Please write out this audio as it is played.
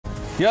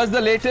Here's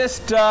the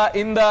latest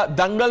in the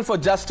dangle for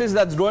justice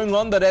that's going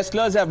on. The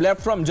wrestlers have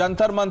left from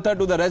Jantar Mantar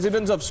to the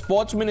residence of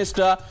Sports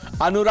Minister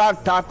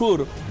Anurag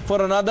Thakur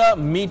for another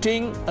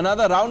meeting,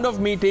 another round of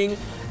meeting,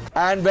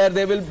 and where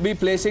they will be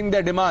placing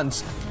their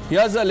demands.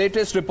 Here's the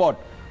latest report.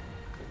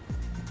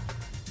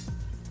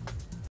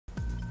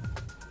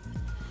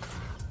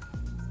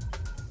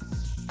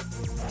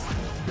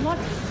 Not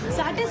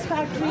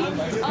satisfactory.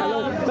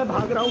 मैं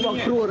भाग रहा हूँ,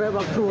 वक्त हो रहा है,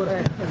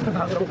 मैं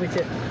भाग रहा हूँ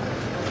पीछे.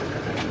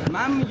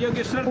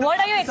 What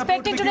are you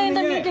expecting today in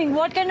the meeting?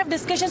 What kind of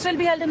discussions will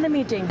be held in the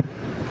meeting?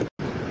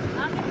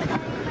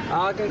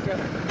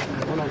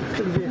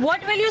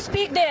 What will you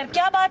speak there?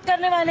 क्या बात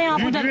करने वाले हैं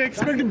आप उधर? Do you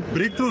expect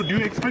breakthrough? Do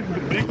you expect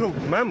breakthrough,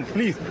 ma'am?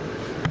 Please.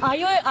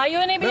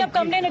 IO ने भी अब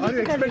कंप्लेन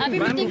रजिस्टर कर दी. अभी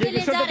मीटिंग के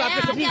लिए जा रहे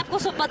हैं. आगे आपको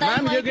सब पता है.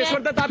 मैम, योगेश्वर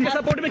दत्त आपके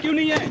सपोर्ट में क्यों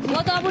नहीं है?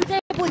 वो तो आप उनसे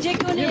पूछे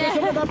क्यों नहीं है.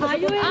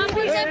 आईओ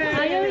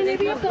ने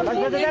भी अब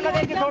कंप्लेन लग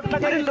जाएगी.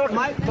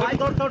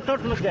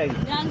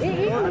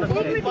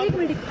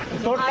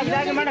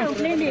 एक मिनट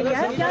कंप्लेन ले लिया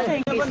है. क्या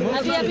कहेंगे?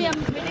 अभी हम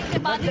मीटिंग के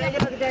बाद.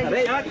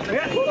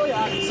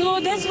 So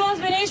this was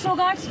Vinesh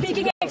Phogat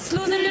speaking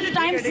exclusively to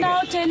Times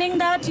Now, telling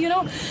that, you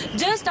know,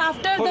 just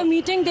after the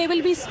meeting they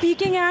will be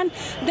speaking, and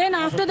then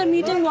after the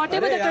meeting,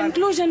 whatever the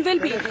conclusion will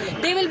be,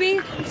 they will be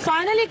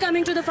finally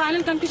coming to the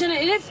final conclusion.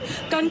 And if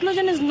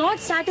conclusion is not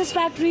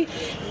satisfactory,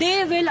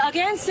 they will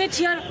again sit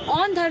here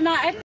on dharna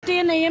at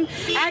 10 AM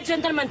at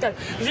Jantar Mantar.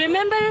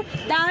 Remember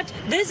that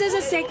this is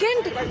a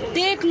second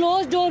day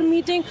closed door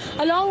meeting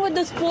along with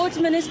the sports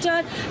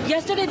minister.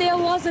 Yesterday there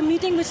was a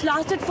meeting which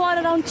lasted for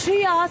around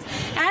 3 hours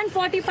and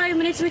 45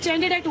 minutes, which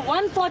ended at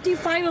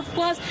 1:45, of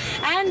course,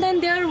 and then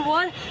there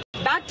were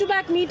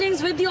back-to-back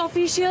meetings with the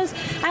officials,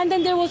 and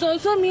then there was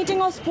also a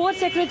meeting of sports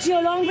secretary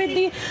along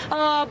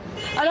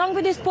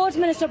with the sports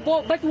minister.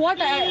 But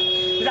what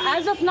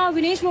as of now,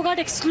 Vinesh Phogat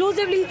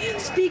exclusively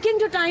speaking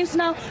to Times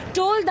Now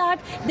told that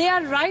they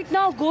are right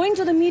now going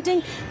to the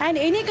meeting,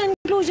 and any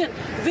conclusion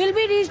will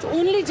be reached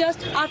only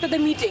just after the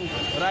meeting.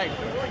 Right.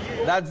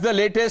 That's the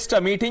latest.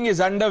 Meeting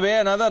is underway.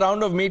 Another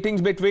round of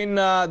meetings between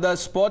the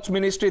sports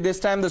ministry, this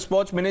time the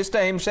sports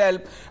minister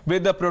himself,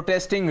 with the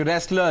protesting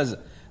wrestlers.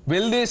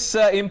 Will this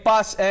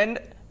impasse end?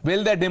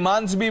 Will their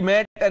demands be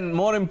met? And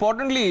more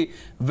importantly,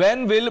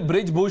 when will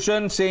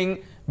Brijbhushan Singh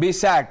be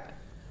sacked?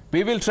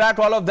 We will track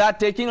all of that,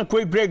 taking a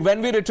quick break.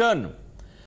 When we return,